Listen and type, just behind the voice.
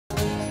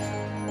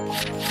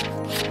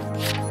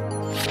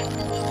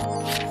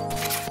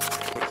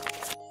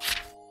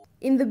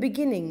In the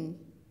beginning,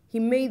 he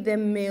made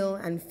them male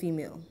and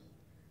female,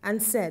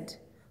 and said,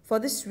 "For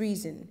this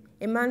reason,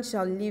 a man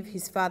shall leave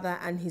his father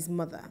and his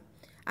mother,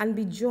 and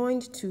be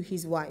joined to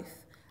his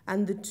wife,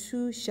 and the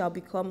two shall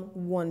become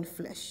one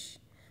flesh.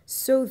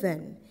 So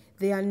then,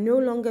 they are no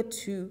longer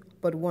two,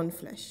 but one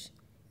flesh.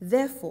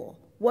 Therefore,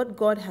 what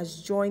God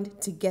has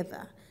joined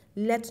together,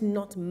 let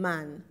not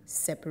man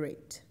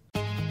separate."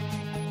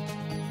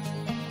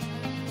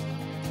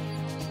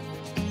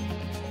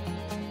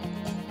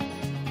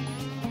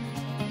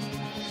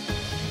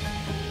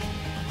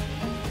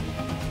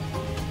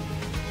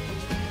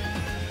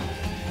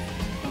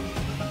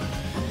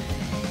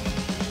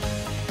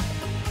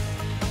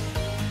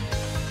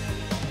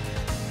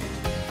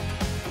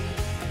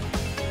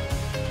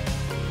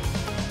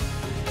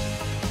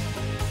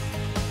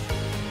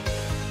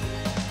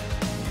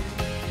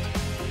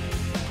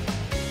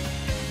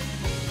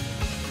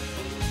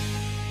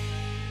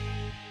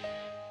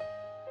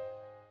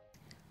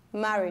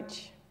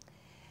 Marriage,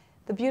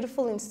 the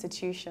beautiful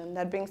institution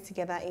that brings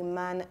together a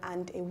man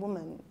and a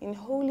woman in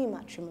holy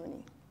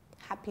matrimony,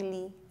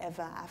 happily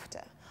ever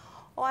after,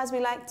 or as we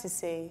like to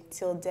say,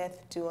 till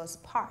death do us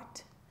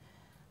part.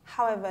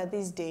 However,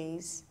 these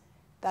days,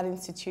 that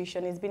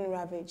institution is being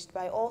ravaged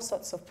by all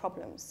sorts of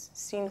problems,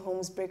 seeing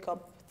homes break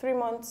up 3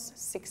 months,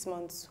 6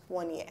 months,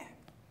 1 year.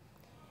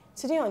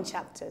 Today on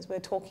Chapters, we're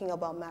talking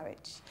about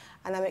marriage,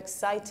 and I'm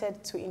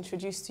excited to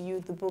introduce to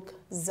you the book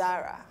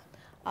Zara,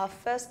 our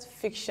first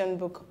fiction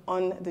book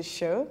on the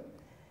show.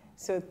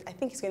 So I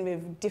think it's going to be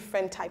a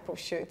different type of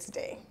show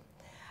today.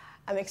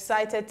 I'm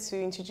excited to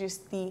introduce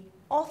the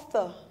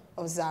author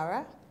of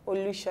Zara,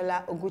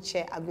 OLUSOLA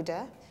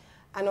OGUCHE-AGUDAH,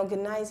 an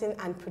organizing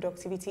and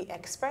productivity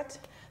expert,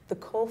 the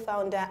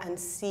co-founder and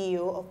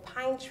CEO of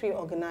Pine Tree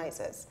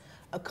Organizers,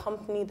 a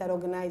company that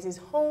organizes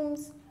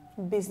homes,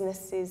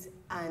 businesses,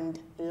 and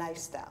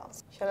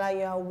lifestyles. Shola,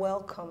 you are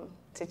welcome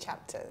to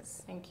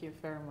Chapters. Thank you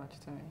very much,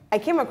 Tony. I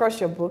came across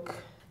your book.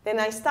 Then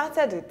I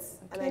started it,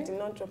 and I did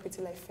not drop it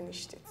till I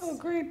finished it. Oh,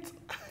 great.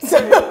 So,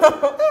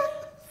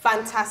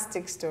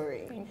 fantastic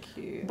story. Thank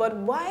you. But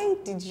why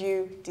did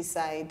you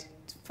decide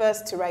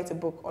first to write a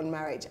book on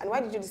marriage? And why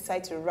did you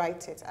decide to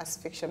write it as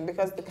fiction?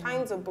 Because the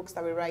kinds of books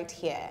that we write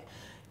here,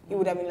 it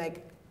would have been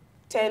like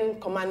 10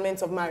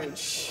 commandments of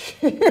marriage,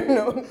 you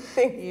know?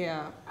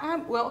 Yeah.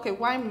 Well, okay,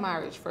 why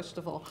marriage, first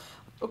of all?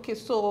 Okay,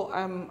 so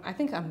I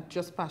think I'm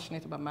just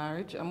passionate about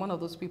marriage. I'm one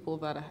of those people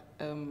that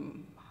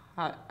I'm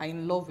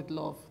in love with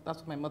love. That's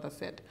what my mother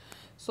said.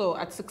 So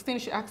at 16,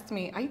 she asked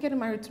me, "Are you getting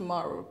married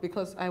tomorrow?"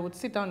 Because I would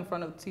sit down in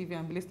front of the TV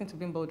and be listening to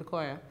Bimbo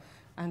Odukoya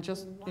and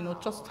just, you know,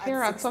 just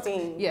hear her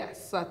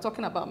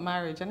talking about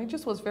marriage. And it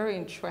just was very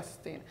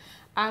interesting.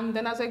 And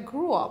then as I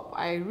grew up,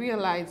 I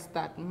realized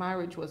that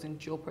marriage was in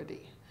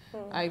jeopardy.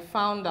 I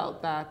found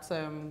out that,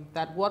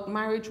 that what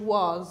marriage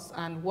was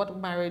and what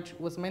marriage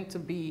was meant to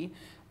be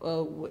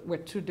were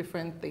two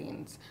different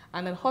things.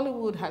 And then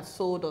Hollywood had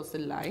sold us a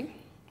lie.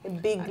 A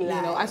big lie.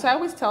 You know, and so I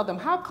always tell them,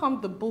 how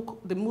come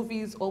the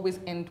movies always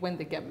end when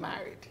they get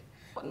married?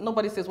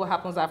 Nobody says what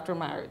happens after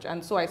marriage.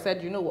 And so I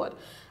said, you know what,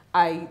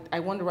 I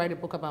want to write a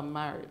book about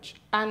marriage.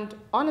 And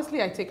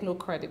honestly, I take no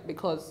credit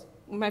because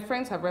my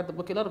friends have read the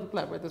book. A lot of people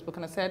have read this book.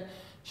 And I said,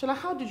 Shola,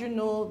 how did you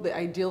know the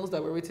ideals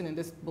that were written in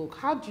this book?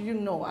 How do you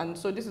know? And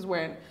so this is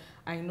where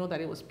I know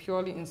that it was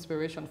purely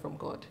inspiration from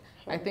God.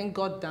 I think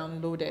God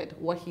downloaded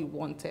what he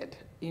wanted,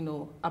 you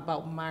know,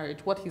 about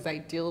marriage, what his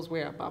ideals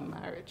were about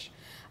marriage.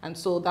 And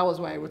so that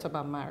was why I wrote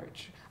about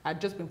marriage. I'd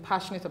just been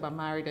passionate about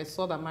marriage. I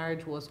saw that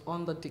marriage was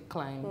on the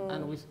decline.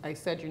 And I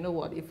said, you know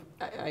what,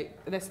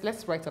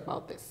 let's write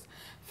about this.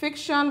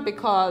 Fiction,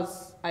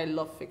 because I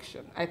love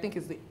fiction. I think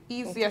it's the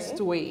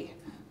easiest way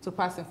to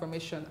pass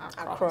information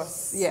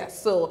across. Yes,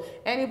 so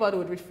anybody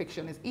would read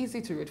fiction. It's easy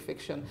to read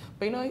fiction.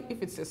 But you know,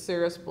 if it's a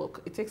serious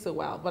book, it takes a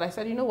while. But I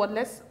said, you know what,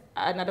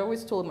 and I'd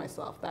always told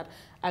myself that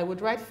I would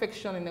write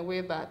fiction in a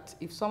way that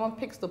if someone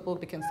picks the book,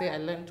 they can say I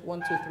learned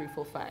 1, 2, 3,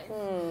 4, 5.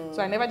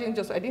 So I didn't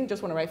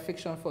just want to write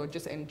fiction for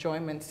just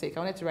enjoyment's sake. I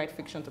wanted to write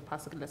fiction to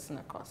pass a lesson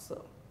across.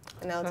 So.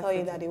 And I'll tell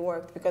you that it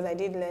worked because I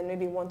did learn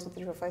maybe 1, 2,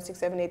 3, 4, 5, 6,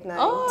 7, 8,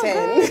 9,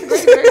 10.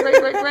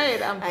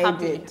 Great. I'm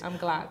happy. I'm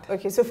glad.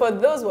 Okay, so for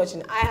those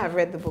watching, I have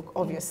read the book,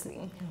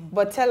 obviously.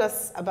 But tell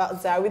us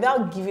about Zara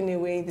without giving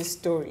away the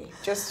story.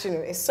 Just, you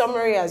know, a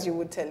summary as you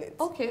would tell it.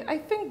 Okay, I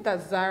think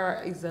that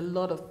Zara is a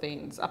lot of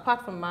things.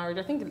 Apart from marriage,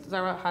 I think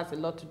Zara has a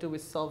lot to do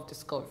with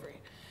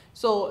self-discovery.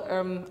 So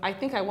I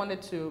think I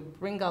wanted to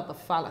bring out the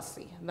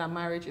fallacy that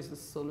marriage is the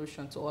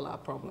solution to all our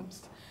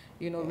problems.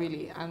 You know,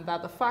 really, and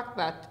that the fact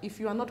that if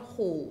you are not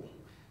whole,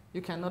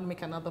 you cannot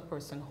make another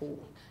person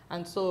whole.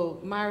 And so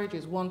marriage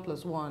is 1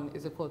 + 1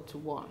 is equal to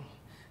 1,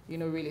 you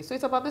know, really. So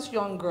it's about this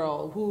young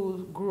girl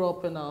who grew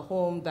up in a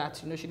home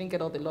that, you know, she didn't get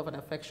all the love and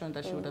affection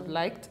that she would have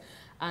liked.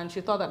 And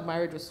she thought that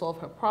marriage would solve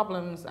her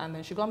problems. And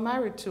then she got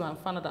married to and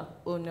found out that,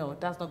 oh no,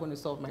 that's not going to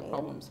solve my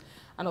problems.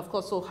 And of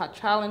course, so her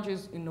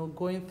challenges, you know,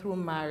 going through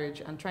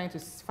marriage and trying to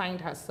find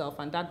herself,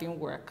 and that didn't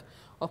work.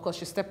 of course,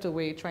 she stepped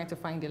away trying to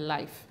find a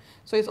life.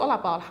 So it's all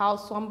about how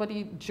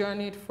somebody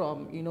journeyed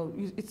from, you know,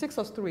 it takes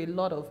us through a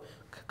lot of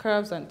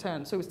curves and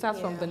turns. So it starts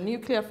from the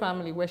nuclear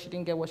family where she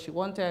didn't get what she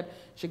wanted.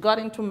 She got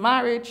into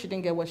marriage, she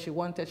didn't get what she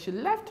wanted. She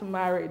left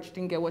marriage,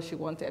 didn't get what she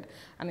wanted.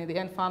 And in the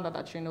end found out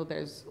that, you know,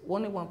 there's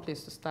only one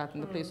place to start,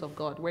 in the place of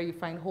God, where you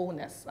find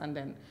wholeness, and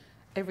then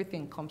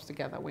everything comes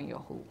together when you're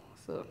whole.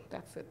 So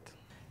that's it.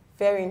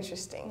 Very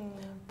interesting.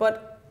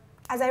 But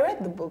as I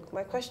read the book,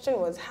 my question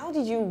was, how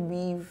did you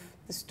weave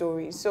the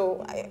story?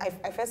 So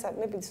I first thought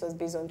maybe this was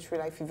based on true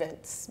life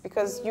events,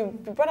 because you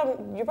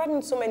brought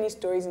in so many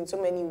stories in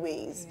so many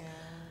ways. Yeah.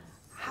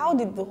 How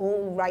did the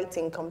whole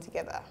writing come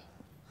together?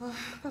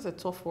 That's a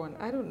tough one.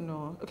 I don't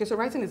know. Okay, so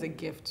writing is a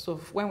gift. So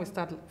when we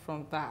start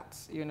from that,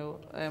 you know,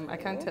 I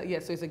can't tell.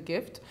 Yes, so it's a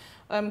gift.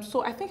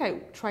 So I think I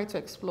tried to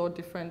explore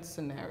different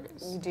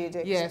scenarios. You did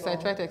explore. Yes, I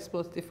tried to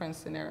explore different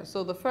scenarios.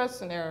 So the first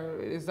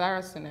scenario,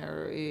 Zara's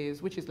scenario,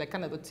 which is like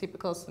kind of the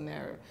typical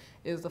scenario,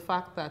 is the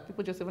fact that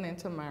people just even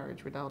enter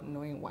marriage without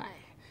knowing why.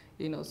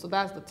 You know, so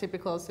that's the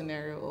typical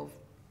scenario of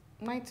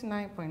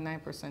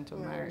 99.9% of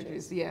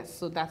marriages. Yes,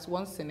 so that's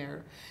one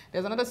scenario.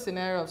 There's another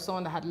scenario of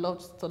someone that had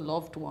lost a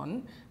loved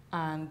one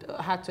and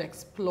had to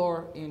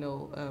explore, you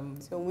know,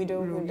 so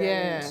widowhood.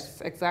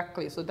 Yes,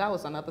 exactly. So that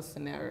was another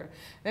scenario.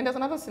 Then there's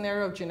another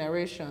scenario of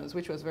generations,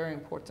 which was very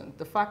important.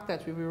 The fact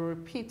that we will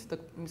repeat the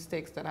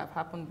mistakes that have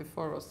happened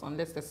before us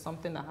unless there's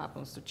something that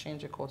happens to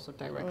change a course of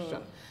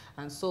direction.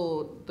 And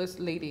so this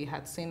lady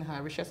had seen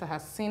her, Rishesa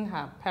has seen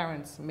her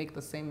parents make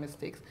the same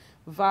mistakes,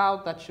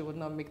 vowed that she would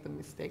not make the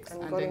mistakes.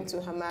 And got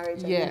into her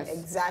marriage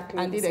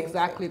and did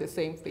exactly the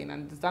same thing.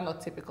 And is that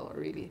not typical,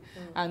 really?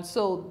 And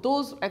so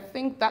those, I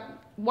think that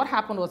what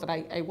happened was that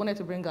I wanted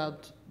to bring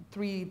out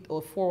 3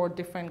 or 4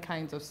 different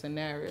kinds of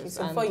scenarios. Okay,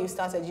 so before you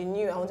started, you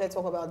knew I wanted to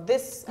talk about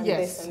this and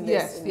this and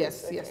this.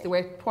 Yes. There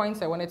were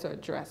points I wanted to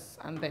address,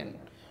 and then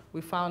we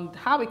found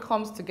how it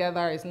comes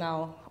together is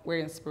now where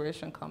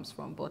inspiration comes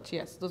from. But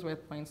yes, those were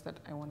points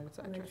that I wanted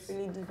to address. It's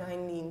really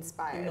divinely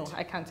inspired. No,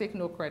 I can take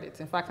no credit.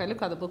 In fact, I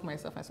look at the book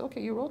myself, I said,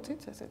 okay, you wrote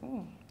it? I said,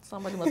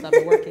 somebody must have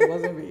been working,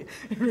 wasn't me?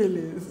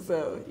 Really,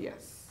 so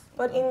yes.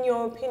 But in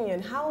your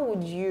opinion, how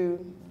would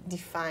you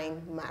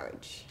define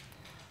marriage?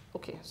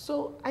 Okay,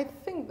 so I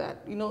think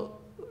that, you know,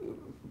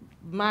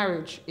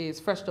 marriage is,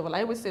 first of all,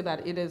 I always say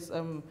that it is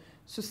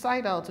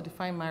suicidal to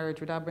define marriage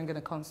without bringing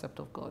the concept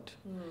of God.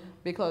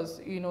 Because,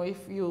 you know, if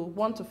you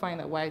want to find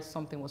out why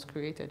something was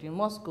created, you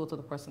must go to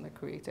the person that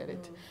created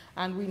it.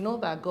 And we know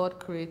that God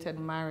created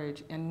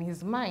marriage, and in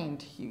his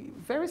mind,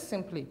 very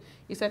simply,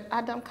 he said,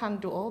 Adam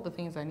can't do all the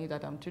things I need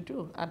Adam to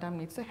do. Adam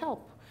needs a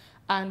help.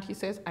 And he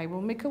says, I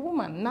will make a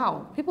woman.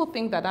 Now, people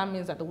think that that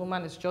means that the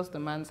woman is just the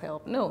man's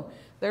help. No,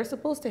 they're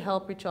supposed to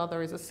help each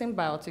other. It's a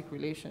symbiotic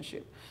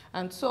relationship.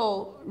 And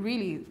so,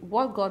 really,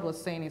 what God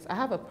was saying is, I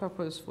have a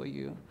purpose for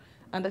you.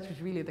 And that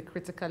is really the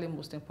critically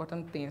most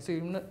important thing. So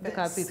you look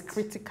at it,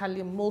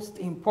 critically most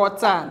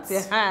important.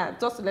 Yeah,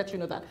 just to let you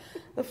know that.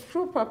 The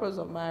true purpose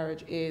of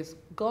marriage is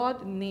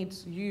God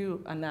needs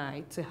you and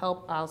I to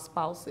help our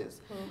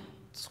spouses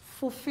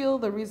fulfill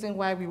the reason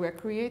why we were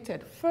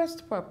created.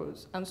 First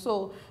purpose. And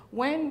so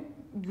when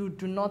you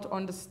do not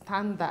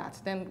understand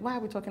that, then why are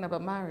we talking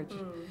about marriage?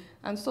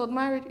 And so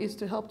marriage is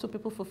to help 2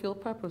 people fulfill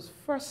purpose.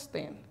 First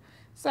thing.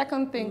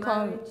 Second thing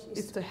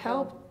is to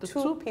help the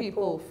 2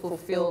 people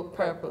fulfill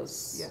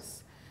purpose.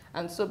 Yes.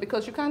 And so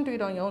because you can't do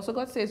it on your own, so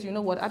God says, you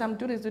know what, Adam,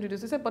 do this, do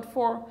this. He said, but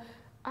for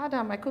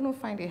Adam, I couldn't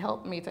find a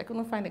helpmate. I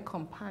couldn't find a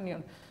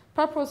companion.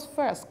 Purpose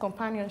first,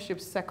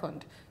 companionship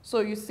second.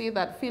 So you see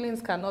that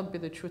feelings cannot be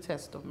the true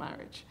test of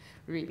marriage,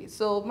 really.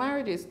 So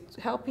marriage is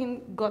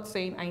helping God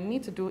saying, I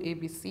need to do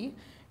ABC.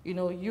 You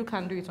know, you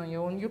can do it on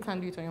your own, you can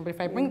do it on your own. But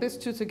if I bring these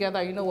 2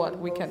 together, you know what,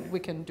 we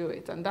can do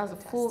it. And that's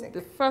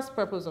the first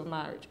purpose of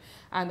marriage.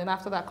 And then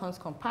after that comes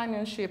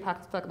companionship,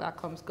 after that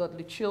comes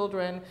godly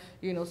children,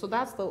 you know, so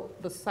that's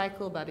the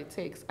cycle that it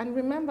takes. And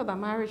remember that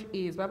marriage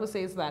is, the Bible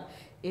says that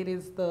it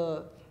is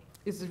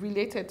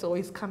related to, or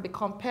it can be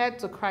compared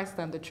to Christ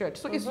and the church.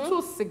 So it's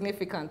too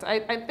significant.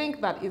 I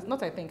think that is,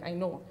 not I think, I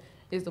know,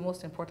 is the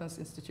most important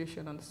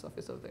institution on the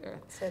surface of the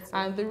earth. Certainly.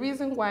 And the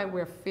reason why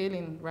we're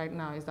failing right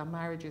now is that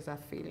marriages are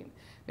failing.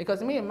 Because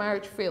the minute a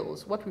marriage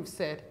fails, what we've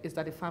said is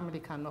that a family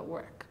cannot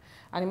work.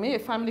 And the minute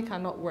a family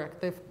cannot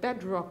work, the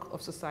bedrock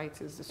of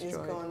society is destroyed. It's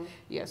gone.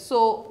 Yeah.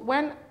 So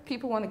when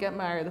people want to get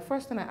married, the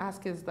first thing I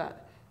ask is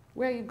that,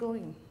 where are you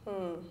going?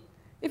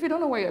 If you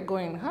don't know where you're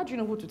going, how do you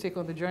know who to take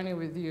on the journey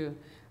with you?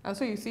 And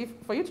so you see,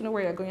 for you to know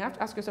where you're going, you have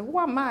to ask yourself, who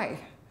am I?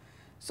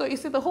 So you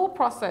see, the whole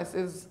process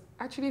is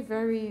actually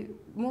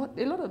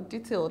a lot of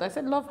detailed. I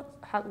said love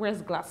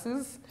wears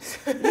glasses.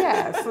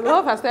 Yes,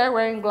 love has started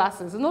wearing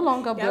glasses. It's no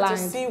longer blind. You have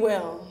to see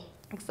well.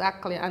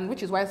 Exactly, and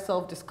which is why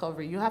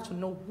self-discovery. You have to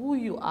know who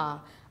you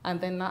are And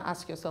then now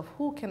ask yourself,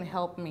 who can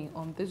help me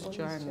on this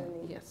journey?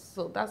 Yes,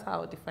 so that's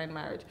how I define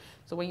marriage.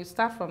 So when you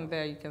start from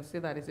there, you can see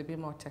that it's a bit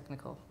more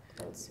technical.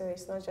 And so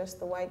it's not just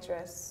the white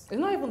dress. It's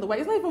not even the white.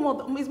 It's not even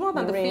more. It's more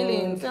than the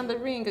feelings and the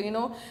ring, you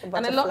know. The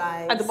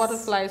butterflies. And the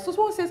butterflies. So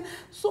someone says,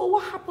 "So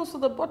what happens to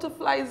the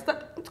butterflies?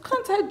 That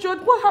can't I judge?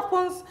 What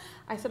happens?"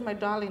 I said, "My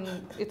darling,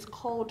 it's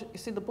called. You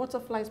see, the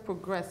butterflies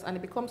progress and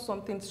it becomes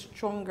something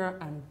stronger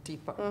and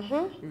deeper.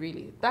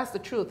 Really, that's the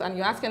truth. And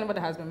you ask anybody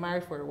that has been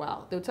married for a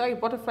while, they'll tell you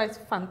butterflies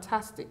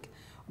fantastic."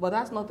 But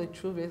that's not the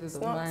true basis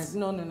of marriage.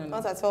 No.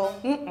 Not at all.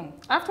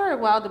 After a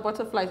while, the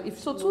butterflies,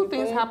 two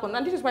things happen,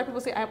 and this is why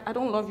people say, I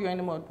don't love you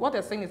anymore. What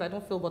they're saying is, I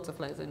don't feel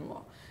butterflies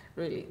anymore,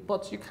 really.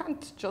 But you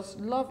can't just,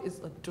 love is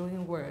a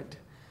doing word.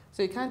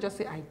 So you can't just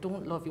say, I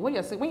don't love you. What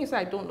you're saying, when you say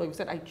I don't love you,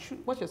 said,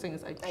 what you're saying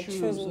is, I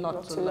choose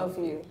not to love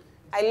you.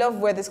 I love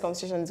where this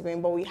conversation is going,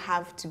 but we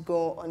have to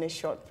go on a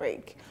short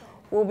break.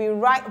 We'll be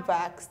right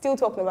back, still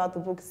talking about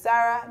the book.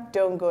 Sarah,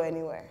 don't go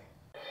anywhere.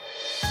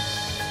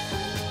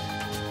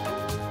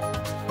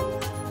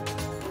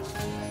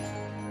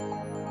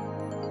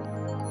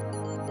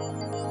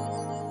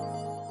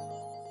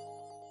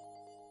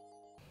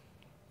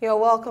 You're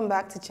welcome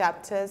back to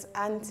Chapters,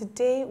 and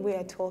today we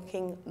are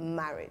talking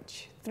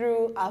marriage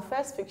through our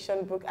first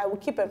fiction book. I will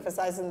keep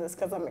emphasizing this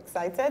because I'm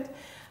excited.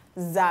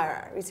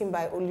 Zara, written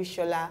by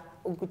OLUSOLA,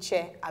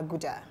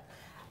 OGUCHE-AGUDAH.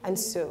 And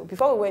so,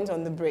 before we went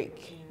on the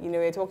break, you know,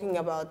 we were talking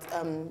about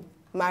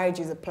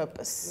marriage is a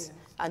purpose,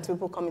 and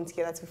people coming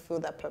together to fulfill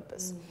that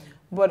purpose.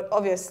 But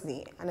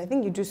obviously, and I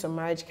think you do some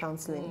marriage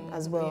counseling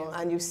as well,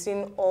 and you've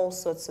seen all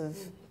sorts of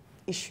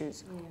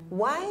issues.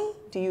 Why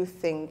do you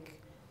think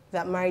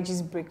that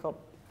marriages break up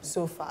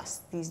so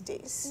fast these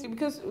days?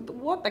 Because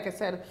like I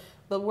said,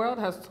 the world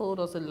has told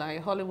us a lie,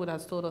 Hollywood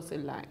has told us a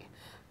lie,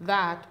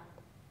 that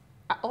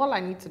all I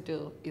need to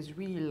do is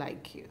really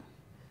like you.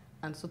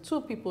 And so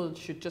two people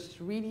should just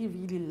really,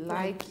 really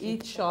like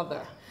each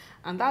other.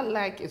 And that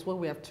like is what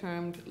we have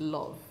termed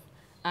love.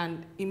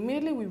 And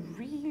immediately we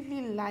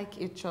really like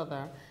each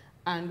other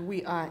and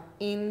we are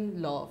in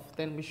love,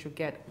 then we should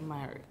get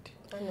married.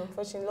 And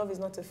unfortunately, love is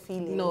not a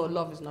feeling. No,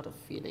 love is not a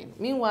feeling.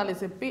 Meanwhile,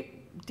 it's a bit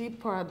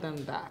deeper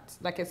than that.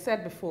 Like I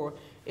said before,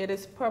 it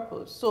is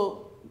purpose.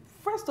 So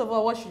first of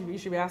all, what you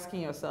should be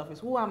asking yourself is,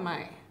 who am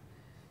I?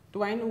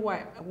 Do I know who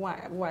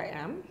I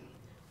am?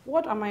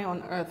 What am I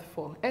on earth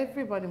for?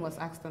 Everybody must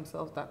ask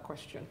themselves that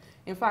question.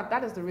 In fact,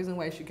 that is the reason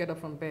why you should get up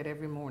from bed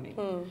every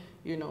morning.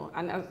 You know,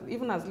 and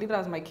even as little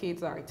as my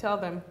kids are, I tell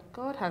them,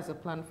 God has a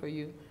plan for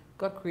you.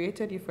 God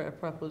created you for a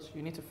purpose.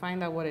 You need to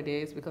find out what it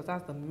is, because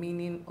that's the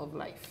meaning of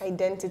life.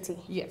 Identity.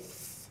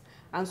 Yes.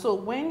 And so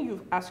when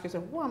you ask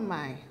yourself, who am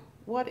I?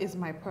 What is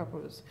my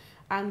purpose?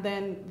 And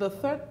then the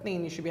third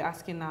thing you should be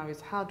asking now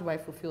is, how do I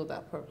fulfill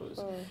that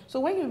purpose? So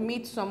when you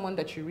meet someone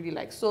that you really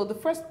like, so the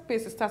first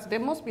place it starts, there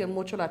must be a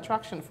mutual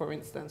attraction, for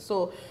instance.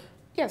 So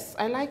yes,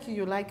 I like you,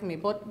 you like me,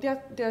 but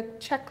there are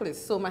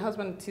checklists. So my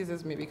husband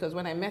teases me because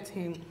when I met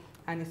him,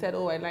 and he said,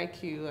 oh, I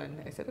like you.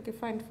 And I said, okay,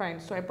 fine.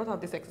 So I brought out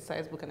this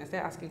exercise book and I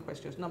started asking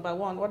questions. Number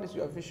one, what is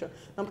your vision?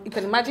 You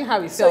can imagine how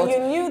he felt. So you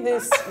knew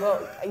this,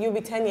 well, you'll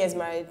be 10 years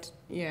married.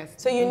 Yes.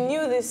 So you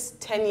knew this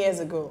 10 years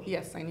ago?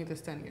 Yes, I knew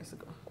this 10 years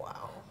ago.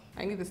 Wow.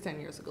 I knew this 10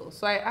 years ago.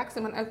 So I asked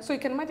him, and so you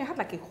can imagine I had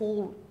like a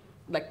whole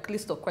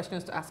list of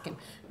questions to ask him.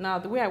 Now,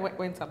 the way I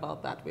went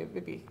about that,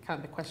 maybe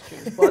can't be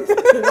questions, but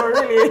you know,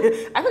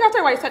 really, I think after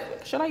a while I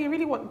said, Shola,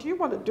 do you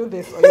want to do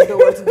this or you don't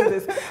want to do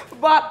this?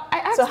 But I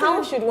asked him,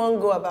 how should one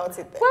go about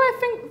it then? Well,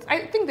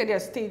 I think that there are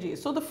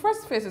stages. So the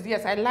first phase is,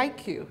 yes, I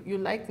like you, you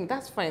like me,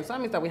 that's fine. So that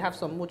means that we have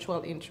some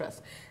mutual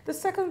interest. The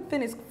second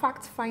thing is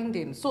fact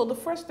finding. So the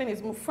first thing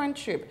is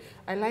friendship.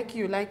 I like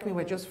you like me,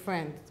 we're just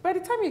friends. By the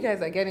time you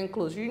guys are getting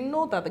close, you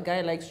know that the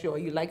guy likes you or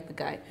you like the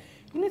guy.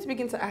 You need to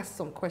begin to ask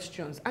some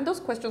questions. And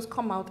those questions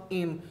come out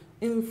in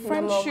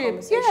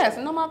friendship. Yes,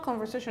 normal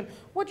conversation.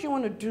 What do you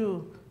want to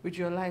do with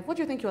your life? What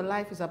do you think your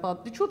life is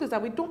about? The truth is that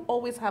we don't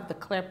always have the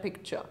clear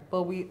picture,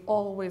 but we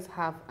always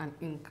have an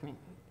inkling.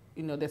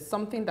 You know, there's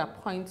something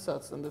that points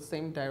us in the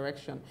same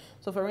direction.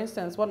 So for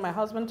instance, what my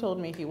husband told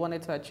me he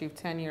wanted to achieve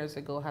 10 years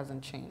ago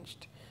hasn't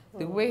changed.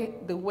 The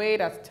way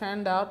that's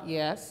turned out,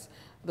 yes.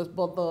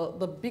 But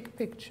the big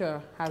picture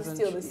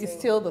is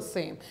still the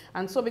same.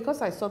 And so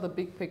because I saw the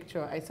big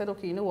picture, I said,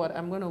 okay, you know what,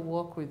 I'm going to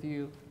work with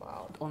you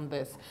on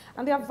this.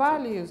 And there are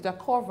values, there are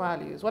core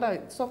values. What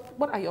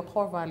are your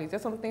core values?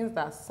 There's some things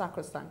that are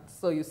sacrosanct.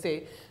 So you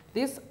say,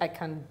 this I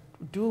can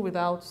do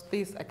without,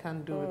 this I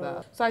can't do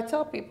without. So I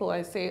tell people,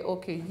 I say,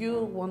 okay,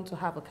 you want to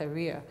have a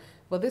career,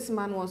 but this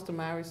man wants to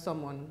marry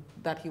someone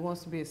that he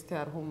wants to be a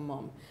stay-at-home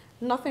mom.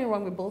 Nothing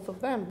wrong with both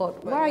of them,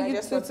 but why are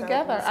you two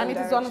together? And it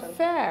is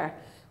unfair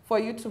for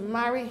you to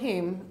marry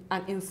him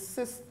and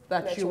insist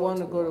that you want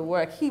to go to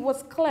work. He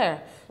was clear.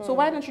 So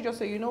why don't you just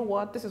say, you know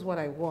what, this is what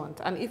I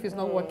want. And if it's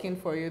not working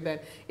for you, then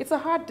it's a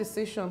hard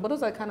decision, but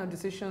those are the kind of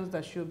decisions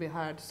that should be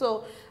hard.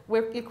 So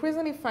we're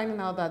increasingly finding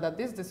out that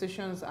these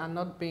decisions are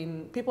not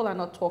being, people are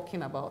not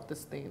talking about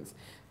these things.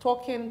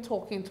 Talking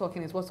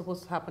is what's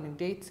supposed to happen in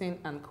dating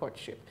and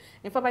courtship.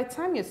 In fact, by the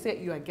time you say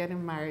you are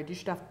getting married, you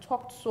should have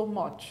talked so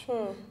much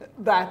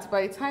that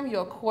by the time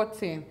you're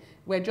courting,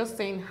 we're just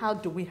saying, how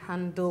do we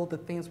handle the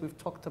things we've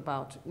talked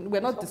about?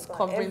 We're not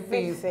discovering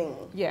things.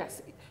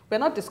 Yes, we're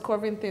not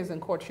discovering things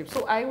in courtship.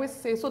 So I always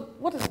say, so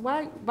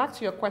why, back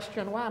to your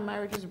question, why are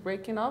marriages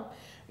breaking up?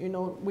 You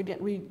know, we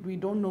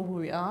don't know who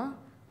we are.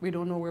 We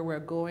don't know where we're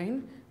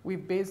going.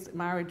 We've based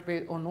marriage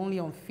only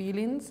on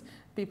feelings.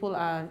 People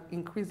are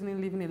increasingly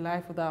living a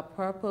life without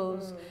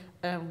purpose.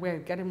 We're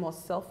getting more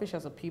selfish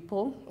as a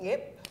people.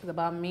 Yep. It's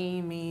about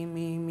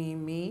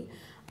me.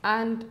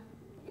 And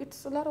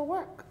it's a lot of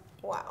work.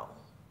 Wow.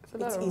 It's a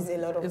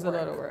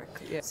lot of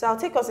work. Yeah. So I'll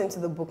take us into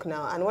the book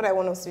now. And what I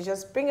want us to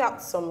just bring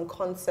out some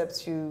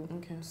concepts you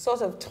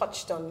sort of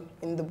touched on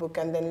in the book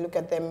and then look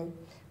at them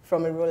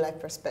from a real life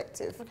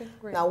perspective. Okay,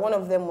 great. Now, one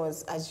of them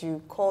was, as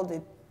you called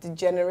it, the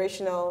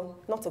generational,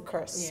 not a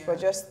curse, but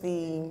just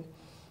the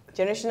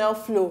generational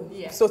flow,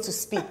 so to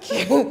speak.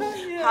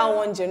 How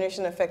one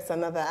generation affects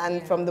another.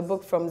 And from the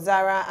book, from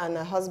Zara and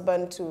her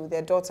husband to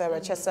their daughter,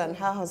 Rachessa, and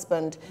her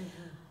husband,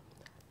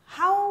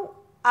 how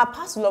our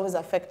past lovers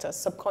affect us,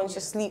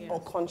 subconsciously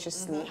or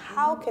consciously.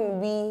 How can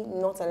we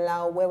not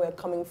allow where we're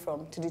coming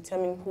from to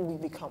determine who we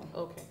become?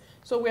 Okay.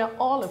 So we are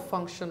all a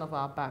function of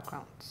our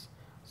backgrounds.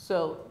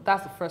 So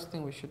that's the first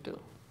thing we should do.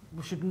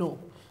 We should know.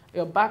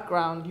 Your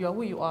background, you're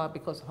who you are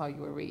because of how you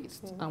were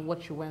raised and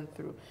what you went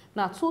through.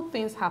 Now, two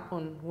things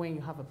happen when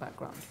you have a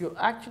background. You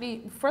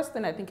actually, first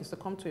thing I think is to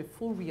come to a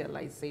full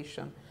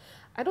realization.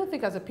 I don't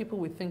think as a people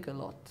we think a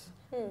lot.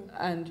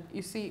 And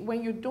you see,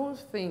 when you don't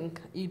think,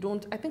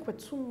 I think we're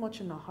too much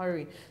in a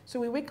hurry. So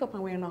we wake up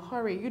and we're in a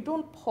hurry. You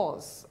don't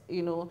pause,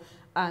 you know,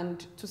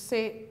 and to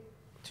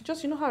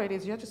just, you know how it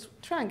is, you just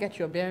try and get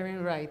your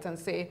bearing right and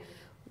say,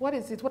 what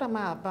is it? What am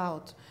I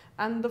about?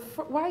 And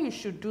why you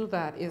should do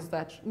that is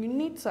that you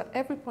need to, at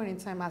every point in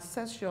time,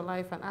 assess your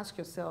life and ask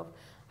yourself,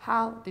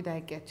 how did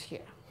I get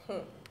here?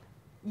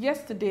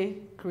 Yesterday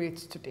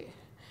creates today.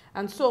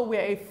 And so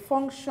we're a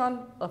function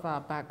of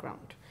our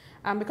background.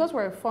 And because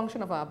we're a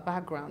function of our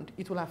background,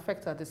 it will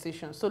affect our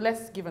decisions. So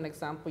let's give an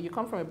example. You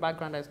come from a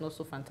background that is not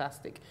so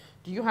fantastic.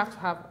 Do you have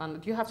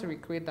to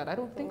recreate that? I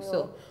don't think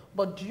so.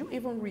 But do you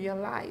even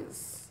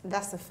realize?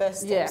 That's the first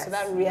step. Yes. So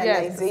that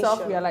realization. Yes,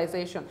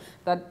 self-realization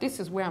that this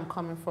is where I'm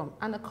coming from.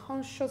 And a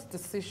conscious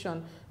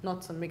decision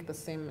not to make the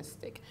same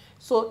mistake.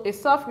 So a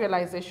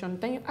self-realization,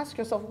 then you ask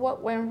yourself,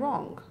 what went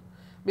wrong?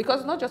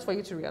 Because it's not just for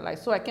you to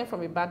realize, so I came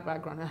from a bad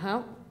background.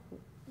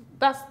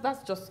 That's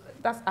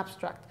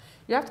abstract.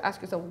 You have to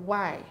ask yourself,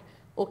 why?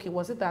 Okay,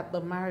 was it that the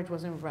marriage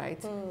wasn't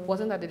right?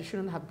 Wasn't that they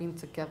shouldn't have been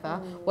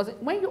together? Was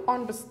it, when you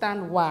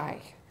understand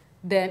why,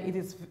 then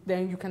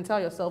you can tell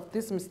yourself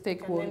this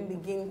mistake will... And then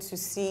begin to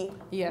see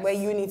where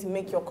you need to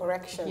make your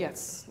corrections.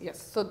 Yes.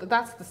 So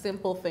that's the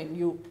simple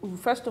thing.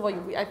 First of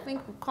all, I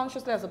think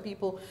consciously as a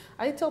people,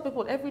 I tell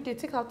people every day,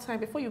 take out time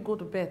before you go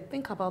to bed,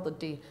 think about the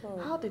day.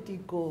 How did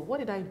it go? What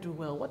did I do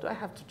well? What do I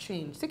have to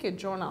change? Take a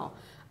journal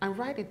and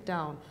write it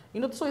down.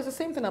 You know, so it's the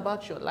same thing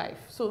about your life.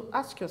 So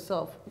ask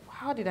yourself,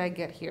 how did I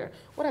get here?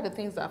 What are the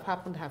things that have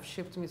happened that have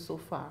shaped me so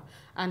far?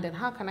 And then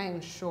how can I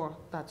ensure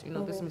that, you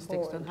know, these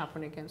mistakes don't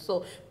happen again?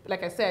 So,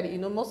 like I said, you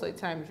know, most of the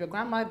time, if your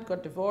grandma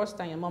got divorced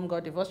and your mom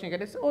got divorced, you get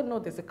this, oh no,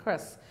 there's a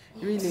curse.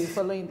 Really,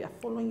 they're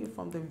following you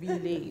from the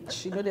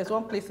village. You know, there's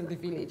one place in the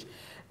village.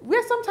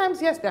 Where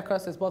sometimes, yes, there are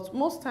curses, but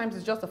most times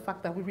it's just the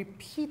fact that we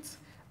repeat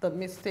the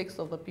mistakes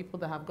of the people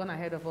that have gone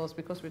ahead of us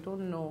because we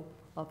don't know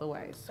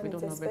otherwise. We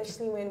don't know better.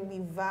 Especially when we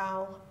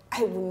vow,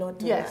 I will not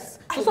do that.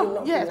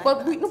 Yes,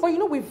 but you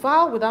know, we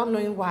vow without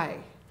knowing why.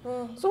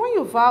 So when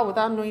you vow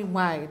without knowing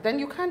why, then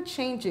you can't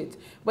change it.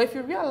 But if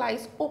you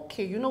realize,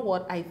 okay, you know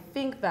what, I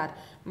think that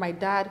my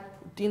dad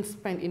didn't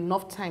spend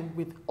enough time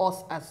with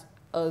us as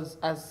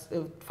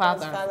a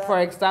father. For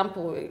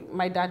example,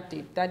 my dad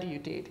did. Daddy, you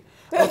did.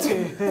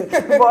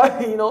 Okay.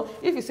 But, you know,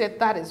 if you said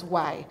that is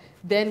why,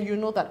 then you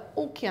know that,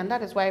 okay, and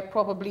that is why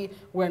probably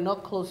we're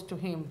not close to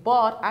him.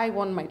 But I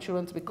want my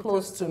children to be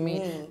close to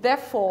me.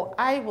 Therefore,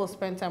 I will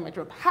spend time with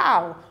them.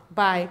 How?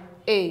 By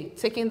A,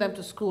 taking them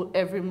to school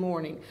every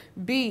morning.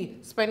 B,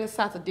 spending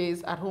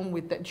Saturdays at home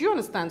with them. Do you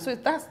understand? So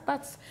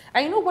that's,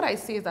 and you know what I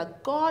say is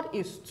that God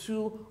is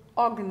too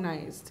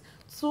organized,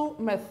 too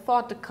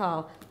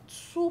methodical,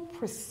 too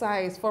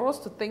precise for us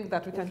to think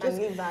that we can just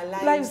live our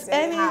lives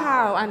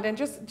anyhow and then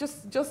just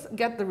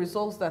get the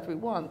results that we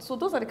want. So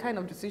those are the kind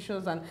of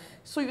decisions, and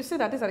so you see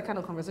that these are the kind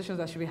of conversations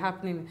that should be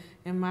happening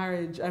in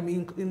marriage, I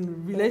mean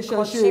in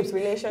relationships.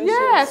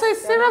 Yeah, so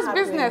it's serious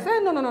business.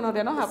 No,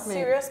 they're not happening.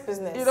 Serious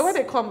business. You know, when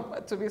they come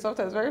to me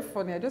sometimes very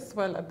funny, I just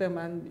smile at them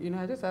and, you know,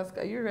 I just ask,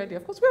 are you ready?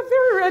 Of course, we're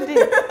very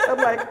ready. I'm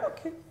like,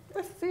 okay,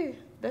 let's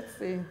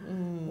see.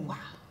 Wow.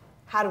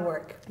 Hard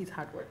work. It's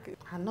hard work.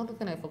 Another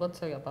thing I forgot to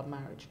tell you about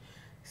marriage.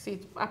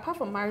 See, apart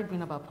from marriage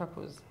being about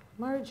purpose,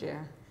 marriage,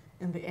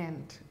 in the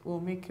end,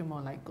 will make you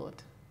more like God.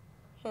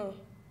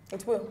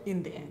 It will.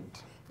 In the end.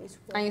 It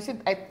will. And you see,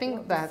 I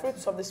think that... the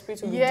fruits of the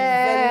Spirit will be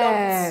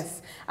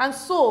developed. And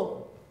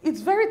so, it's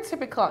very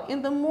typical.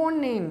 In the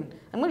morning,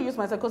 I'm going to use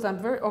myself because I'm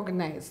very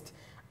organized.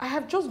 I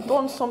have just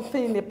done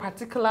something in a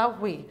particular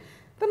way.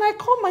 Then I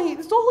come and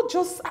it's all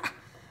just,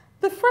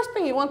 the first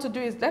thing you want to do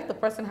is let the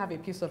person have a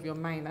piece of your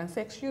mind and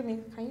say, excuse me,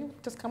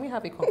 can we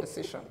have a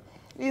conversation?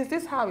 Is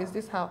this how? Is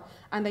this how?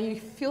 And then you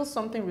feel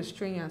something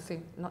restrain you and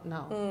say, not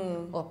now,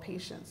 or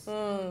patience.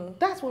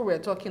 That's what we're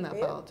talking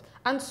about.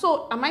 And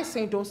so, am I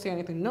saying don't say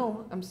anything?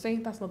 No, I'm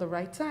saying that's not the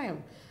right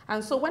time.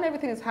 And so when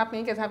everything is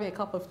happening, you guys having a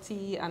cup of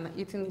tea and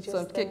eating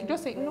some cake, you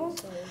just say, no,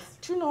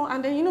 do you know,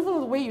 and then you know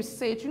the way you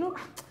say it,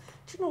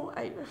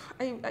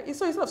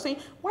 so instead of saying,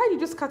 why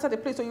did you scatter the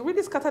place, or you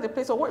really scatter the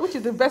place, or which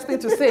is the best thing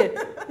to say?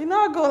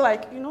 I go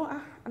like, and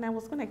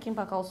when I came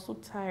back, I was so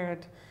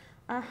tired.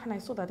 And I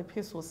saw that the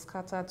place was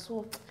scattered,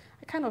 so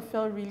I kind of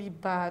felt really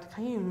bad.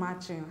 Can you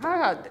imagine?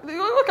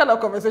 What kind of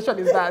conversation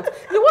is that?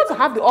 You want to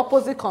have the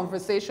opposite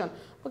conversation.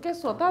 But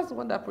guess what? That's the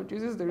one that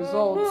produces the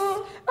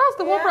results. That's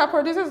the one that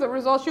produces the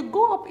results. You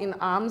go up in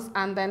arms,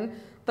 and then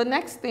the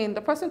next thing,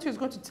 the person who is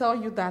going to tell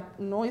you that,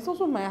 no, it's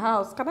also my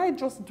house. Can I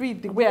just do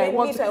it the way I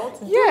want to?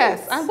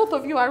 Yes, and both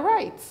of you are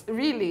right,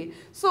 really.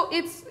 So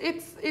it's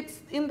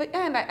in the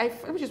end,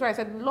 which is why I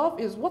said love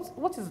is,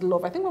 what is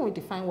love? I think when we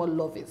define what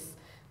love is,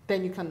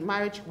 then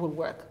marriage will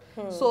work.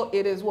 So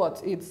it is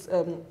what? It's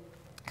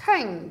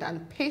kind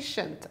and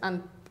patient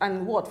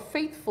and what?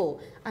 Faithful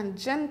and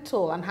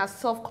gentle and has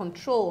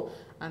self-control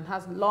and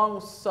has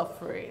long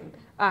suffering.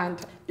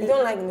 And you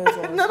don't like those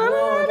ones. No,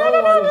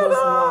 don't want those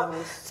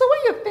ones. So when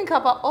you think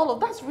about all of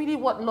that's really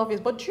what love is.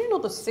 But do you know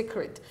the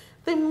secret?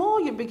 The more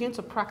you begin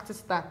to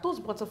practice that, those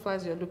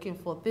butterflies you're looking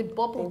for, they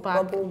bubble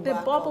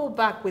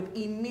back with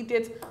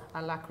immediate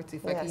alacrity,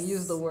 if I can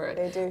use the word.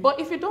 They do. But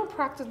if you don't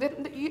practice,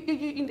 in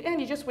the end,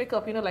 you just wake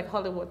up, like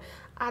Hollywood.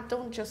 I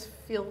don't just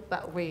feel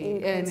that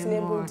way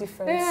anymore.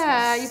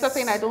 Yeah, you start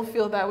saying, I don't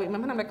feel that way.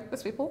 I'm like,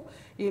 these people,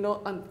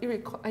 and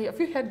have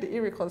you heard the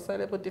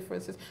irreconcilable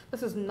differences?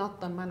 This is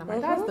not the man. I'm like,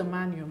 that's the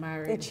man you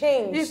married. He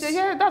changed.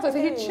 Yeah, that's what I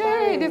say. He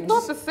changed. It's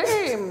not the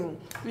same,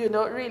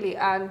 really.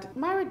 And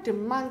marriage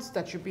demands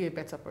that you be a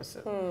better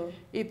person.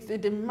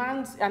 It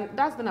demands, and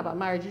that's the thing about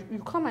marriage. You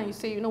come and you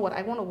say, you know what,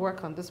 I want to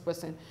work on this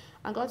person.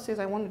 And God says,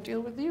 I want to deal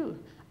with you.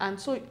 And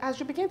so as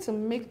you begin to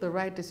make the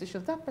right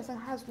decisions, that person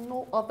has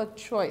no other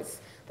choice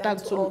than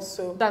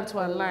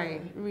to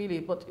align, really.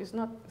 But it's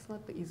not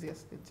the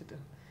easiest thing to do.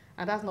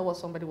 And that's not what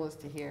somebody wants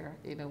to hear,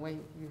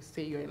 when you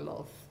say you're in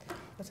love.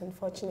 But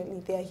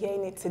unfortunately, they are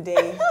hearing it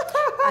today.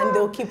 And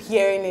they'll keep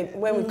hearing it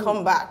when we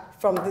come back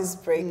from this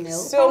break.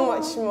 So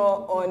much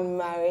more on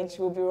marriage.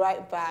 We'll be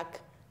right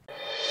back.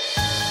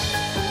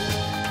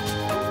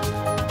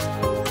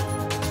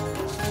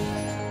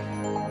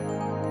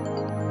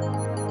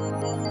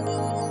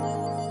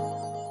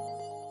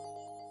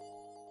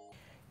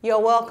 You're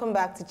welcome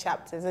back to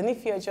Chapters, and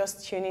if you're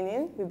just tuning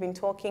in, we've been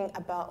talking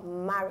about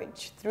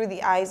marriage through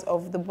the eyes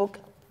of the book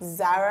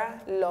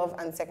Zara, Love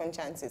and Second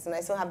Chances, and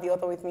I still have the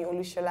author with me,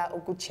 OLUSOLA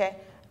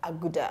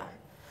OGUCHE-AGUDAH.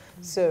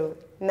 So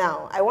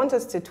now, I want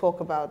us to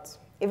talk about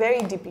a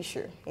very deep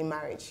issue in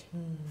marriage,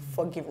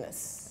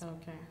 forgiveness.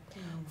 Okay.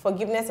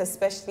 Forgiveness,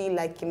 especially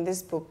like in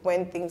this book,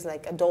 when things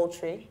like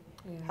adultery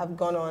have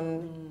gone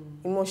on,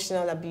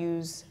 emotional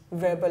abuse,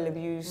 verbal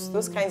abuse,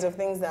 those kinds of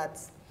things that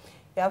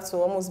you have to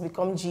almost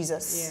become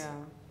Jesus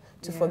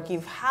to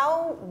forgive.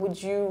 How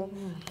would you,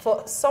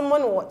 for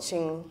someone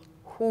watching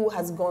who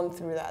has gone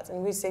through that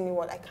and who's saying,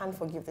 I can't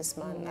forgive this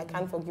man, I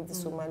can't forgive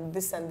this woman,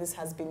 this and this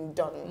has been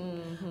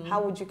done,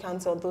 how would you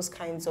counsel those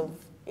kinds of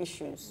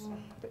issues?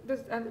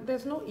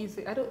 There's no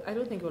easy, I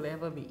don't think it will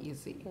ever be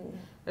easy.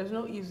 There's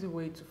no easy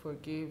way to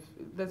forgive.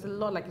 There's a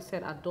lot, like you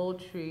said,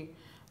 adultery,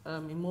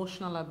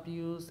 emotional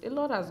abuse, a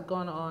lot has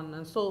gone on.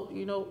 And so,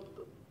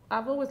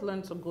 I've always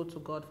learned to go to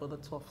God for the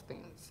tough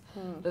things.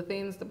 The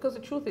things, because the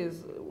truth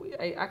is,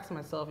 I asked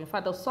myself, in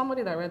fact, there was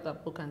somebody that read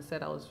that book and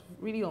said I was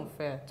really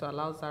unfair to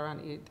allow Zara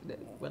and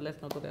well,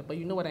 let's not go there, but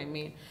you know what I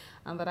mean.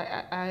 And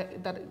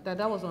that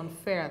that was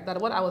unfair, that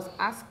what I was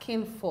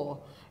asking for,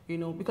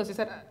 because he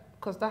said,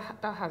 because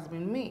that has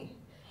been me.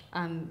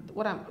 And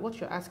what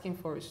you're asking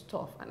for is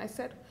tough. And I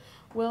said,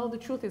 well, the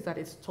truth is that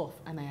it's tough,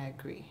 and I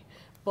agree.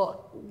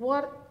 But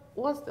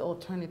what's the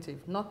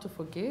alternative? Not to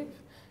forgive?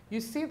 You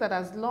see that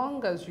as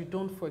long as you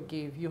don't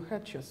forgive, you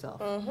hurt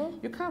yourself.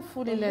 You can't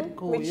fully let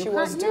go. Which she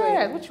was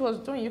doing. Which she was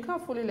doing. You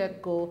can't fully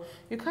let go.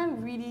 You can't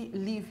really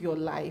live your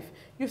life.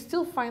 You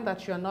still find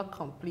that you're not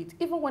complete.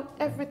 Even when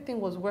everything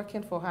was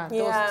working for her,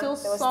 there was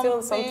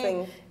still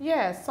something.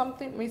 Yeah,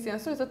 something missing. And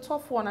so it's a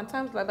tough one. And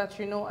times like that,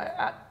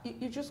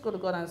 you just go to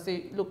God and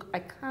say, look,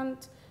 I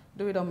can't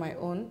do it on my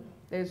own.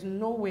 There's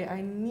no way.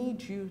 I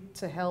need you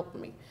to help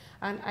me.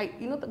 And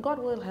that God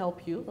will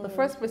help you. The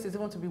first place is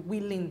even to be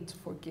willing to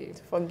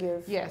forgive.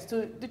 Forgive. Yes.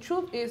 The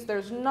truth is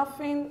there's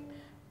nothing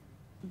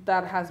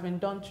that has been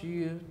done to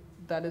you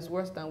that is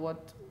worse than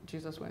what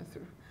Jesus went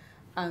through.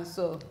 And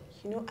so...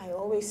 I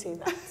always say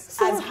that.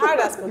 As hard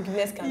as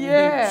forgiveness can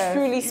be,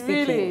 truly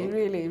speaking.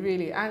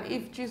 Really. And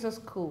if Jesus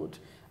could,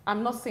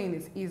 I'm not saying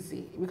it's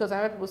easy, because I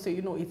heard people say,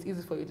 it's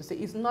easy for you to say.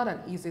 It's not an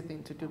easy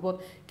thing to do.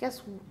 But guess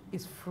who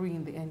is free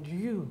in the end?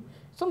 You.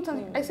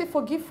 Sometimes I say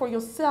forgive for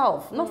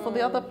yourself, not for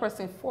the other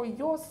person, for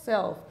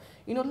yourself.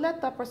 You know,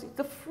 let that person,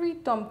 the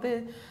freedom,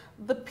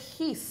 the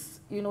peace,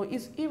 you know,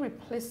 is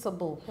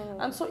irreplaceable.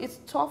 And so it's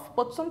tough,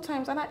 but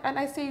sometimes, and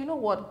I say, you know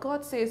what,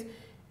 God says,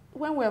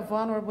 when we're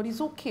vulnerable,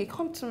 it's okay,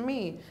 come to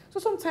me. So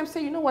sometimes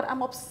say, you know what,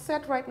 I'm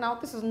upset right now,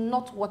 this is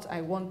not what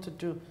I want to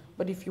do,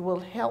 but if you will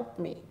help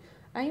me.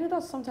 And you know,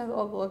 that's sometimes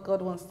all what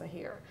God wants to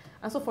hear.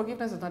 And so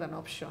forgiveness is not an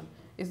option.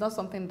 It's not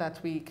something that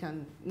we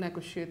can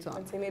negotiate on.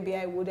 And say, maybe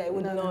I would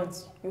not.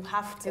 You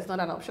have to. It's not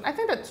an option. I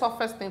think the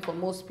toughest thing for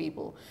most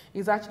people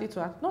is actually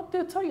to ask, no,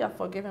 they'll tell you I'm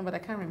forgiven, but I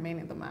can't remain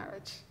in the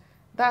marriage.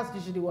 That's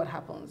usually what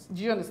happens.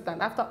 Do you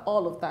understand? After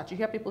all of that, you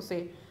hear people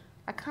say,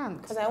 I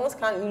can't. Because I almost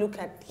can't look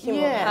at him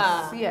or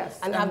her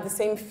and have the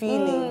same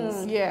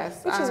feelings.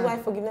 Yes. Which is why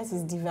forgiveness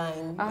is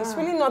divine. It's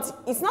really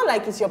not, it's not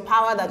like it's your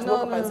power that you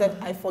woke up and said,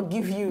 I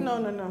forgive you.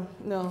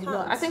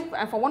 No. I think,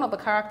 and for one of the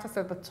characters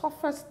said the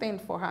toughest thing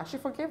for her, she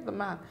forgave the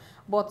man,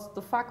 but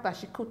the fact that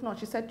she could not,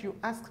 she said, you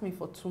asked me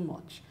for too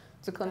much.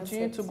 To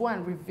continue to go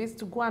and revisit,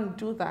 to go and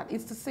do that.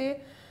 It's to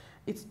say,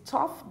 it's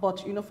tough,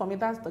 but you know, for me,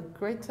 that's the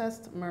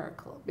greatest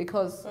miracle.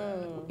 Because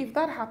if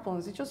that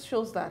happens, it just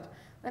shows that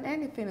then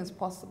anything is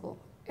possible.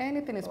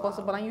 Anything is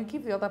possible, and you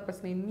give the other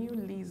person a new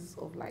lease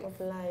of life.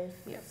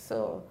 Yes,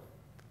 so,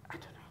 I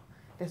don't know.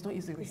 There's no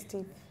easy way. It's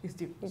deep. It's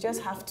deep. You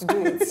just have to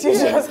do it. You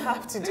just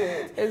have to do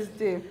it. It's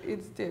deep.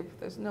 It's deep.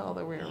 There's no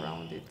other way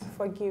around it.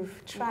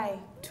 Forgive. Try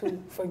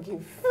to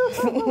forgive.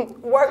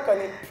 Work on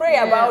it. Pray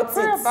about it.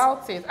 Pray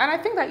about it. And I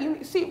think that,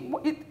 you see,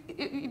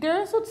 there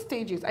are some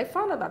stages. I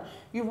found out that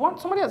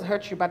somebody has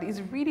hurt you, but it's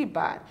really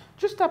bad.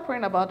 Just start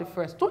praying about it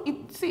first.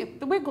 See,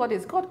 the way God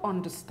is, God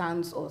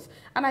understands us.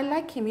 And I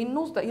like him. He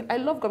knows that. I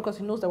love God because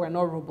he knows that we're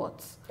not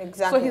robots.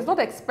 Exactly. So he's not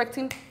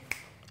expecting...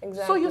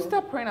 Exactly. So you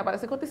start praying about it.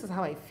 I say, God, this is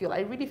how I feel.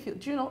 I really feel,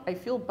 do you know, I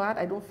feel bad.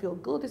 I don't feel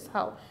good. This is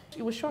how.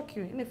 It will shock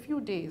you. In a few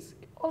days,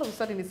 all of a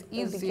sudden it's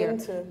easier.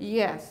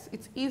 Yes,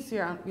 it's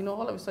easier. And, you know,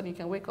 all of a sudden you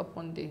can wake up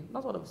one day.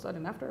 Not all of a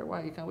sudden. After a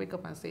while, you can wake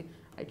up and say,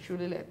 I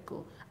truly let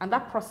go. And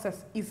that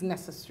process is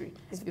necessary.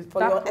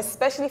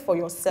 Especially for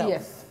yourself.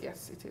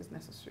 Yes, it is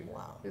necessary.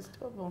 Wow. It's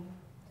doable.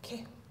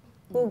 Okay.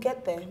 We'll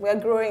get there. We're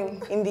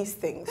growing in these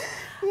things.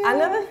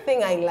 Another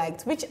thing I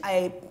liked, which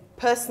I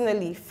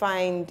personally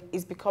find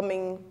is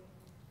becoming...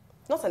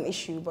 not an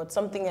issue, but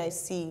something I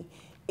see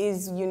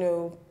is, you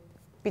know,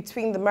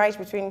 between the marriage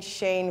between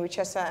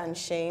Richessa and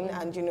Shane,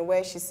 and, you know,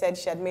 where she said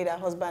she had made her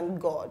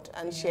husband God,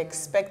 and she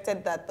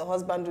expected that the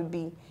husband would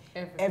be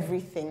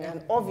everything.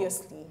 And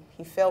obviously,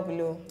 he fell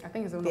below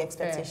the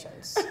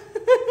expectations.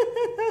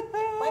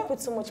 Why put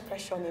so much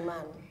pressure on a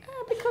man?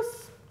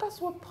 Because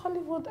that's what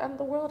Hollywood and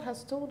the world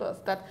has told us,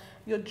 that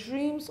your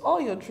dreams, all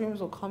your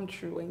dreams will come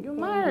true when you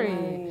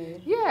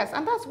marry. Yes,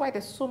 and that's why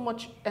there's so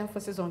much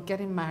emphasis on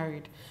getting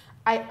married.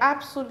 I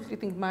absolutely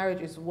think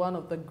marriage is one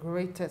of the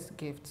greatest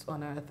gifts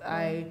on earth.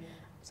 I've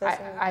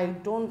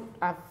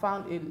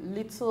found a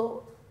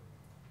little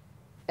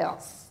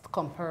else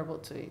comparable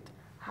to it.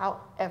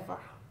 However,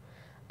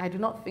 I do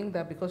not think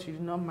that because you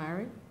do not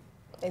marry,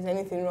 there's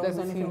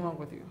anything wrong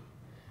with you.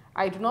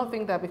 I do not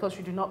think that because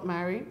you do not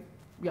marry,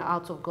 you're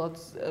out of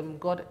God's,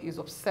 God is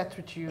upset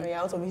with you. Or you're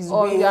out of his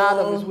will. You're out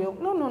of his will.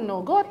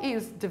 No. God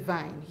is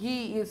divine.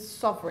 He is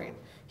sovereign.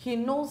 He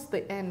knows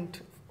the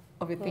end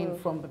of a thing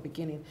from the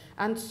beginning.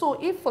 And so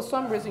if for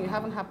some reason you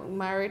haven't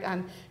married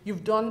and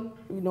you've done,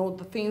 you know,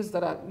 the things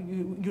that are,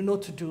 you know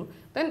to do,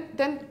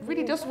 then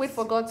really just wait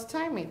for God's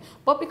timing.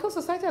 But because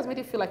society has made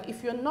it feel like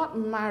if you're not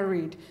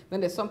married,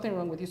 then there's something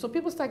wrong with you. So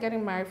people start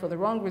getting married for the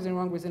wrong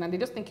reason, and they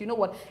just think, you know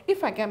what,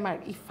 if I get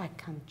married, if I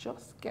can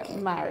just get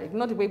married,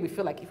 not the way we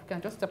feel like if we can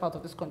just step out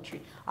of this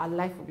country, our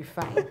life will be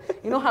fine.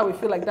 You know how we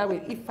feel like that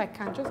way? If I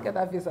can just get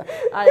that visa,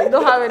 I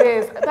know how it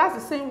is. That's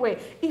the same way.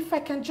 If I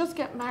can just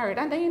get married,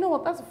 and then you know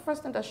what, that's the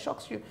first thing that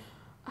shocks you.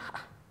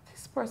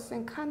 This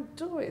person can't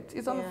do it.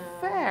 It's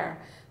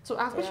unfair to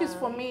ask, which is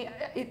for me,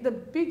 the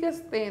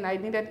biggest thing I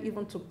needed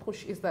even to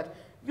push is that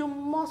you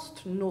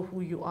must know who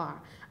you are.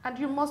 And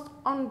you must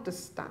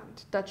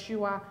understand that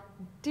you are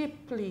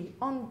deeply,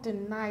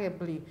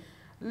 undeniably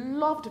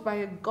loved by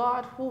a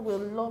God who will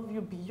love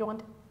you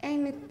beyond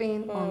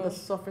anything on the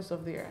surface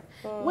of the earth.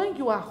 When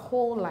you are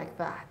whole like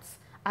that,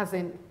 as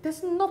in,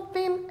 there's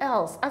nothing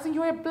else. As in,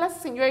 you're a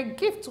blessing, you're a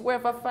gift to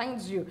whoever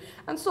finds you.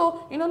 And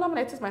so, you know,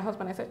 normally I teach my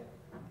husband, I said,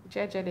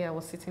 JJ, I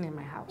was sitting in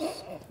my house.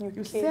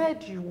 You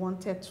said you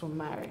wanted to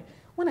marry.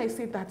 When I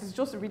say that, it's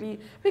just really,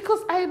 because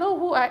I know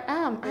who I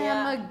am. I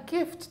am a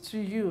gift to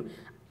you.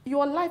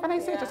 Your life, and I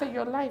say,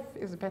 your life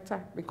is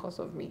better because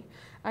of me.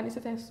 And he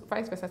said,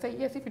 vice versa. I said,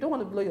 yes, if you don't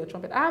want to blow your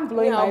trumpet, I'm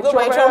blowing my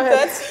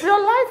trumpet.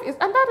 Your life is,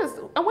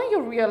 and when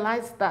you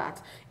realize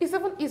that, it's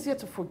even easier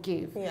to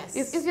forgive. Yes.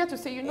 It's easier to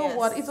say, you know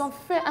what, it's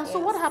unfair. And so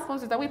what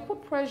happens is that we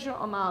put pressure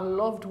on our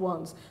loved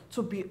ones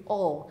to be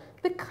all.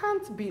 They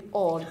can't be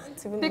all.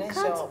 They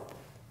can't.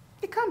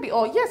 It can't be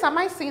all. Yes, am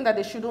I saying that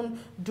they shouldn't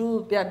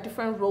do their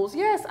different roles?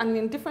 Yes, and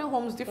in different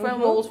homes, different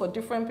roles for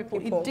different people.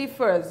 It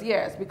differs,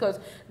 yes, because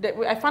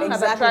I found that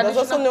the traditional... There's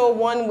also no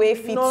one way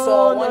fits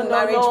all, one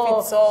marriage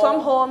fits all.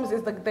 Some homes,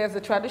 there's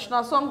the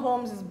traditional, some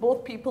homes is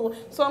both people,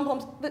 some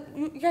homes...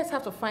 You guys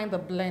have to find the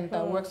blend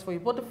that works for you.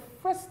 But the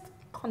first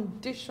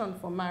condition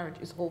for marriage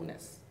is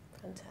wholeness.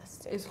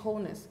 Fantastic. Is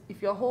wholeness.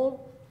 If you're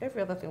whole,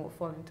 every other thing will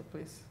fall into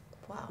place.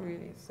 Wow.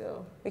 Really,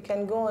 so. We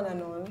can go on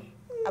and on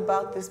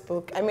about this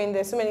book. I mean,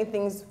 there's so many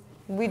things,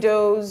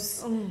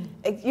 widows.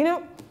 You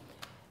know,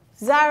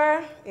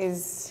 Zara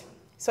is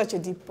such a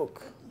deep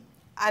book.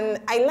 And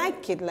I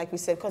like it, like we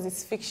said, because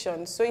it's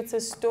fiction. So it's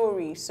a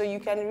story. So you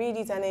can read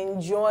it and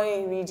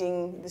enjoy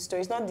reading the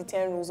story. It's not the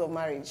 10 rules of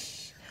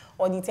marriage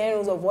or the 10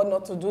 rules of what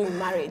not to do in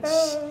marriage.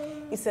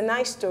 It's a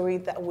nice story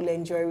that we'll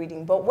enjoy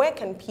reading. But where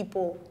can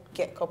people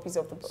get copies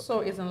of the book? So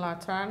it's in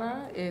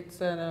Latana,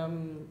 it's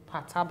in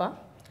Pataba.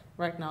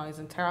 Right now it's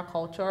in Terra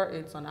Culture,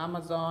 it's on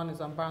Amazon, it's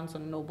on Barnes &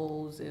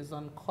 Nobles, it's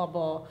on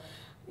Kobo.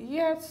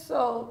 Yeah,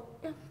 so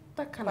yeah,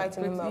 that kind quite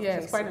of places.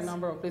 Yes, quite a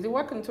number of places. You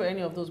walk into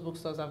any of those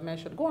bookstores I've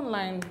mentioned, go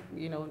online,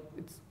 you know,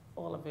 it's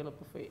all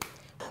available for you.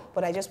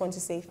 But I just want to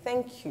say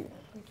thank you.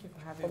 Thank you for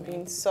having me. For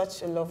being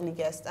such a lovely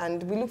guest.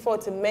 And we look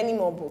forward to many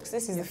more books.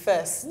 This is the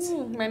first.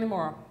 Many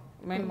more.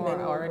 Many more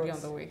are already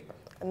books. on the way.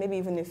 And maybe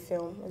even a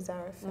film, a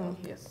Zara film.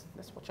 Yes,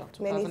 let's watch out.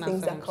 Many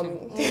things are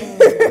coming.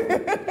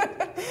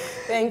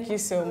 Thank you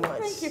so much.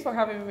 Thank you for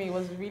having me. It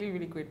was really,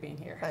 really great being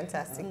here.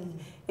 Fantastic.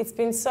 It's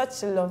been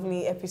such a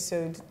lovely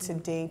episode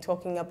today,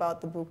 talking about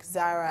the book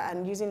Zara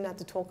and using that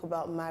to talk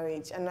about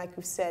marriage. And like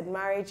we've said,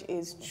 marriage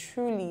is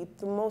truly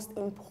the most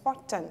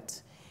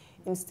important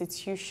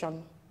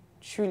institution,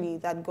 truly,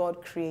 that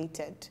God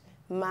created.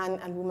 Man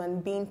and woman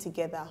being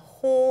together,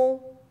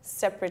 whole,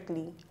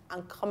 separately,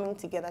 and coming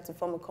together to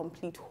form a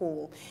complete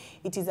whole.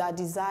 It is our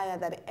desire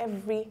that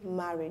every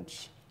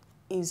marriage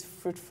is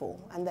fruitful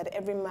and that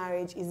every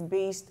marriage is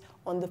based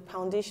on the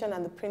foundation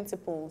and the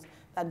principles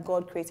that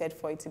God created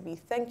for it to be.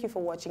 Thank you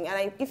for watching.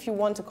 And if you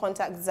want to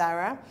contact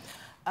Zara,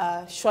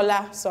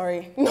 Shola,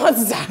 sorry, not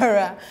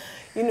Zara,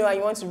 you know, and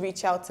you want to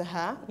reach out to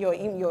her, your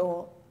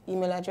email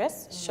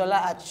address,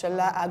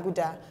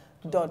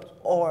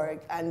 shola@OGUCHE-AGUDAH.org.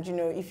 And, you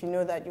know, if you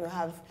know that you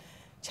have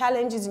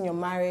challenges in your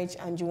marriage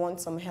and you want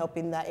some help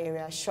in that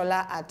area,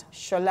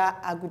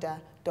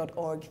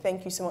 shola@agudah.org.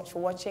 Thank you so much for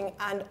watching,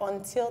 and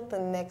until the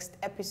next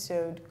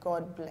episode,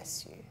 God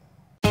bless you.